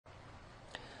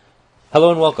Hello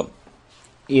and welcome.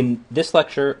 In this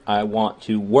lecture, I want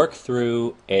to work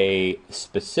through a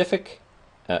specific,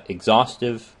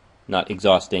 exhaustive, not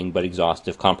exhausting, but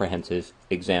exhaustive, comprehensive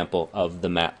example of the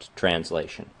mapped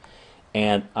translation.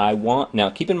 And now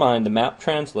keep in mind the mapped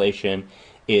translation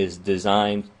is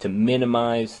designed to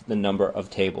minimize the number of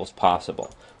tables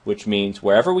possible, which means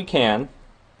wherever we can,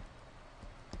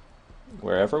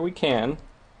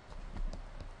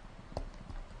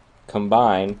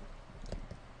 combine.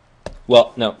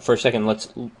 Well, no, for a second,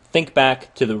 let's think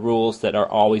back to the rules that are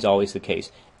always the case.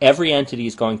 Every entity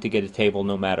is going to get a table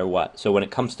no matter what. So when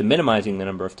it comes to minimizing the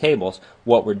number of tables,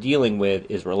 what we're dealing with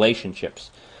is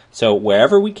relationships. So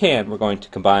wherever we can, we're going to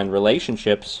combine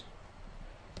relationships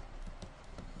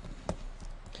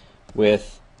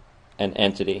with an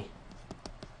entity.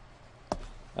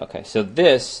 Okay, so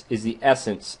this is the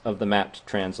essence of the mapped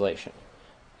translation.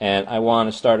 And I want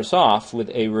to start us off with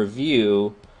a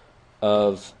review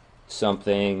of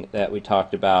something that we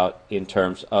talked about in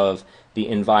terms of the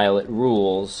inviolate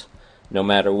rules, no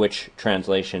matter which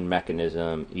translation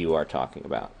mechanism you are talking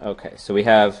about. Okay, so we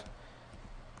have,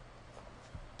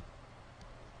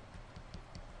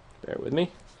 bear with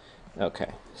me.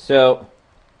 Okay, so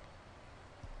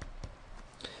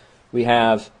we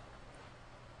have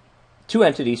two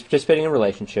entities participating in a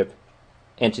relationship,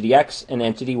 entity X and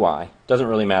entity Y. Doesn't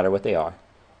really matter what they are.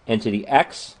 Entity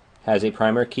X has a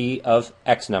primary key of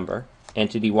X number.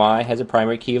 Entity Y has a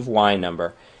primary key of Y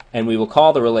number. And we will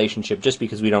call the relationship, just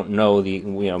because we don't know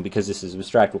because this is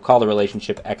abstract, we'll call the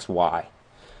relationship XY.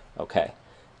 Okay.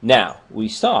 Now, we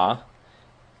saw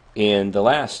in the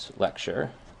last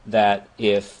lecture that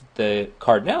if the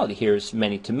cardinality here is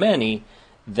many to many,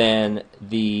 then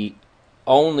the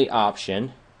only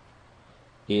option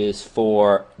is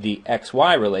for the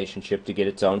XY relationship to get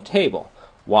its own table.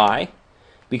 Why?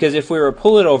 Because if we were to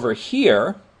pull it over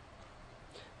here,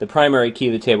 the primary key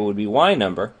of the table would be Y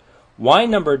number. Y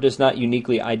number does not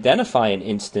uniquely identify an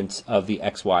instance of the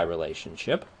XY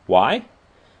relationship. Why?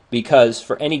 Because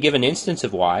for any given instance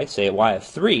of Y, say a Y of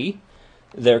 3,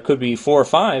 there could be 4 or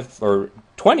 5 or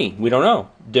 20, we don't know,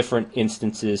 different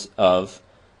instances of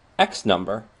X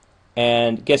number.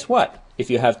 And guess what? If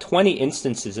you have 20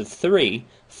 instances of 3,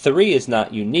 3 is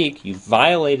not unique. You've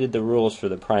violated the rules for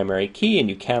the primary key, and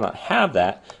you cannot have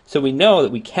that. So we know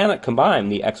that we cannot combine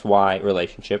the XY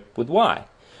relationship with Y.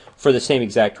 For the same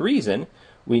exact reason,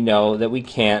 we know that we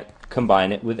can't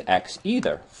combine it with X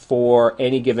either. For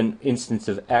any given instance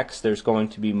of X, there's going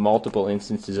to be multiple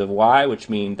instances of Y, which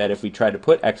means that if we try to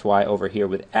put XY over here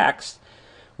with X,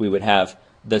 we would have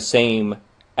the same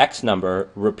X number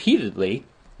repeatedly.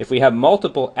 If we have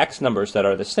multiple X numbers that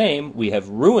are the same, we have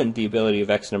ruined the ability of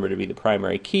X number to be the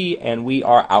primary key, and we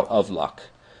are out of luck.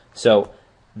 So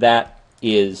that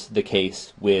is the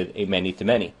case with a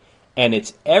many-to-many. And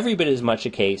it's every bit as much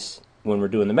a case when we're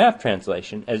doing the map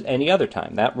translation as any other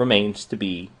time. That remains to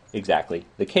be exactly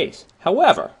the case.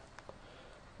 However,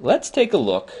 let's take a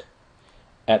look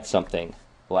at something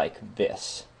like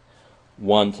this.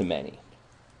 One-to-many.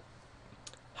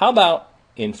 How about,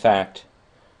 in fact,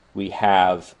 we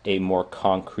have a more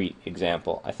concrete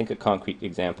example. I think a concrete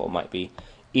example might be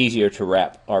easier to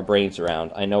wrap our brains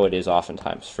around. I know it is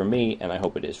oftentimes for me, and I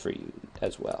hope it is for you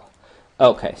as well.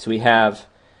 Okay, so we have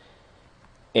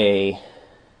a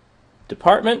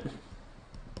department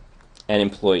and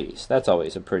employees. That's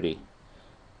always a pretty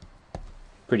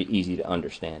easy to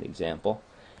understand example.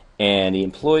 And the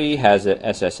employee has a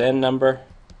SSN number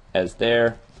as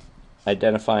their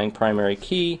identifying primary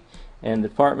key, and the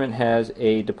department has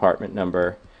a department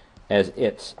number as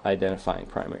its identifying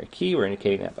primary key. We're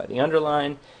indicating that by the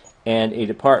underline. And a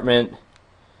department,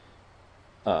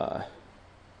 let's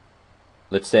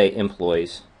say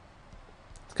employees.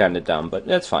 It's kind of dumb, but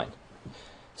that's fine.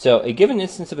 So a given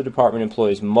instance of a department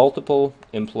employs multiple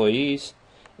employees.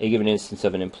 A given instance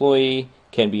of an employee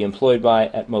can be employed by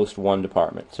at most one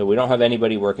department. So we don't have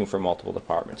anybody working for multiple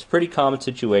departments. Pretty common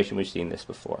situation. We've seen this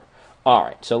before. All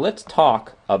right, so let's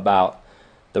talk about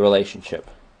the relationship.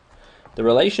 The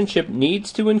relationship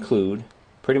needs to include,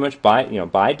 pretty much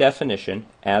by definition,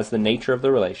 as the nature of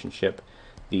the relationship,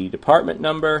 the department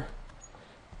number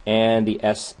and the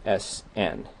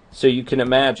SSN. So you can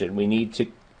imagine we need to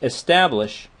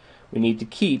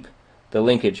keep the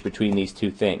linkage between these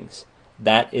two things.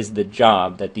 That is the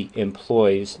job that the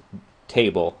employees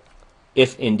table,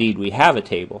 if indeed we have a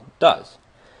table, does.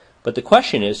 But the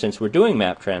question is, since we're doing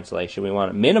map translation, we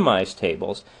want to minimize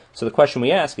tables. So the question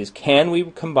we ask is, can we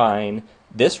combine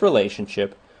this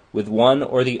relationship with one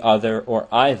or the other or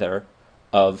either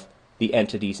of the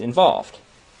entities involved?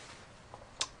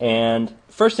 And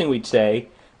first thing we'd say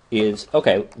is,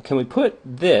 okay, can we put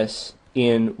this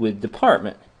in with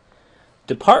department.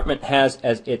 Department has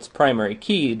as its primary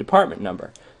key department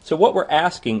number. So what we're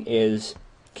asking is,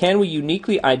 can we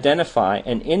uniquely identify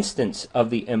an instance of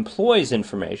the employee's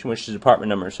information, which is the department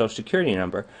number and social security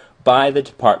number, by the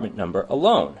department number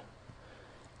alone?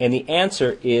 And the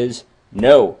answer is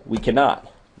no, we cannot.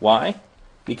 Why?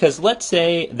 Because let's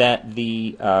say that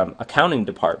the accounting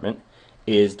department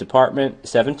is Department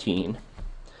 17.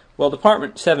 Well,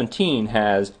 Department 17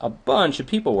 has a bunch of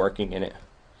people working in it.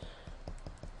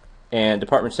 And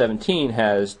Department 17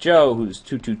 has Joe, who's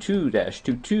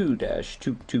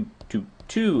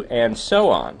 222-22-2222, and so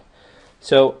on.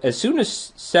 So as soon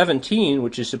as 17,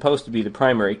 which is supposed to be the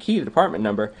primary key, the department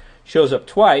number, shows up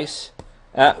twice,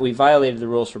 we violated the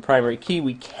rules for primary key.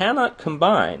 We cannot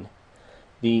combine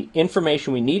the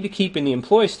information we need to keep in the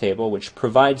employees table, which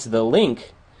provides the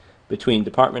link between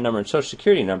department number and social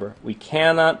security number. We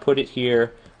cannot put it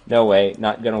here. No way,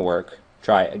 not going to work.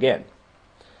 Try again.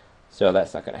 So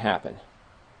that's not going to happen.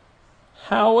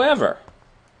 However,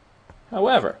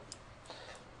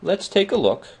 let's take a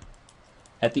look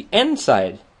at the end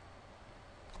side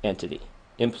entity,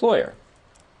 employer.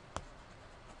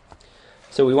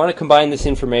 So we want to combine this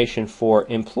information for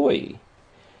employee.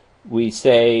 We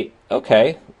say,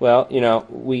 okay, well,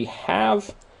 we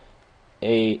have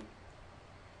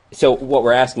so what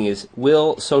we're asking is,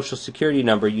 will social security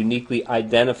number uniquely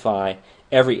identify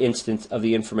every instance of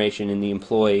the information in the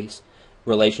employee's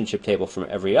relationship table from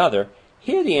every other?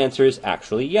 Here the answer is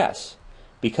actually yes,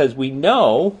 because we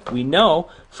know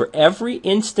for every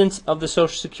instance of the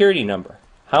social security number,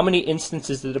 how many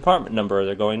instances of the department number are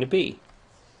there going to be?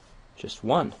 Just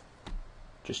one.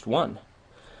 Just one.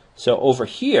 So over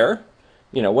here,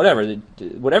 whatever the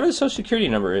social security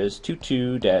number is,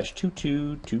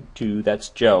 22-2222, that's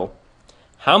Joe.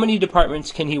 How many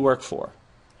departments can he work for?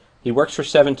 He works for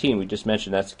 17, we just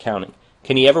mentioned, that's accounting.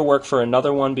 Can he ever work for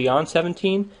another one beyond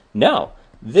 17? No.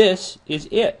 This is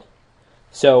it.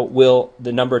 So will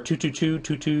the number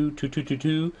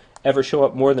 222-222222 ever show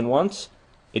up more than once?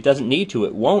 It doesn't need to.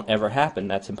 It won't ever happen.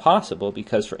 That's impossible,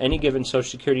 because for any given social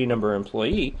security number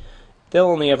employee, they'll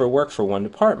only ever work for one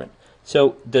department.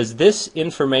 So does this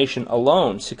information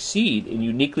alone succeed in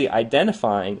uniquely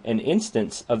identifying an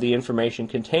instance of the information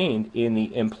contained in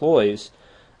the employee's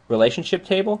relationship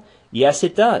table? Yes,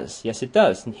 it does. Yes, it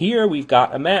does. And here we've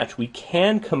got a match. We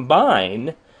can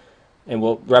combine, and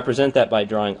we'll represent that by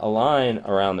drawing a line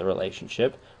around the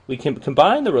relationship. We can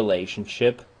combine the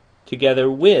relationship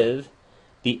together with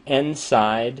the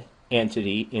end-side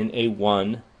entity in a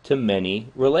one-to-many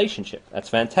relationship. That's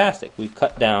fantastic. We've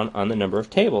cut down on the number of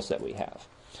tables that we have.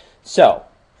 So,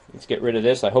 let's get rid of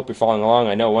this. I hope you're following along.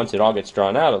 I know once it all gets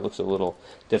drawn out, it looks a little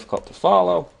difficult to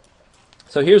follow.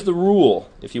 So here's the rule,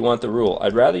 if you want the rule.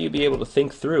 I'd rather you be able to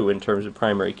think through in terms of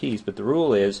primary keys, but the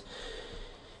rule is,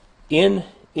 in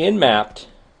mapped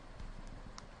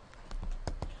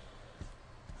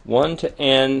 1 to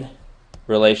n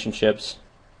relationships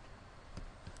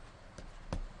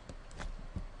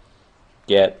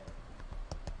get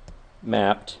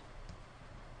mapped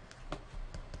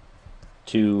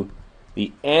to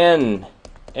the n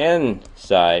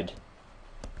side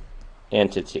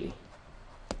entity.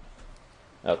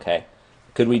 Okay.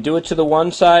 Could we do it to the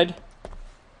one side?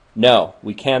 No,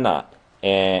 we cannot.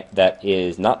 And that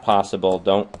is not possible.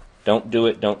 Don't do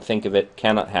it. Don't think of it.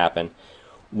 Cannot happen.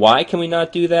 Why can we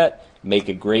not do that? Make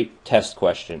a great test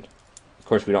question. Of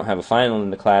course, we don't have a final in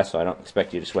the class, so I don't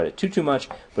expect you to sweat it too much.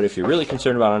 But if you're really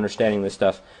concerned about understanding this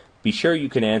stuff, be sure you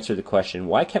can answer the question,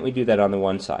 why can't we do that on the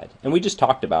one side? And we just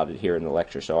talked about it here in the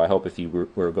lecture, so I hope if you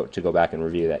were to go back and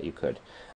review that, you could.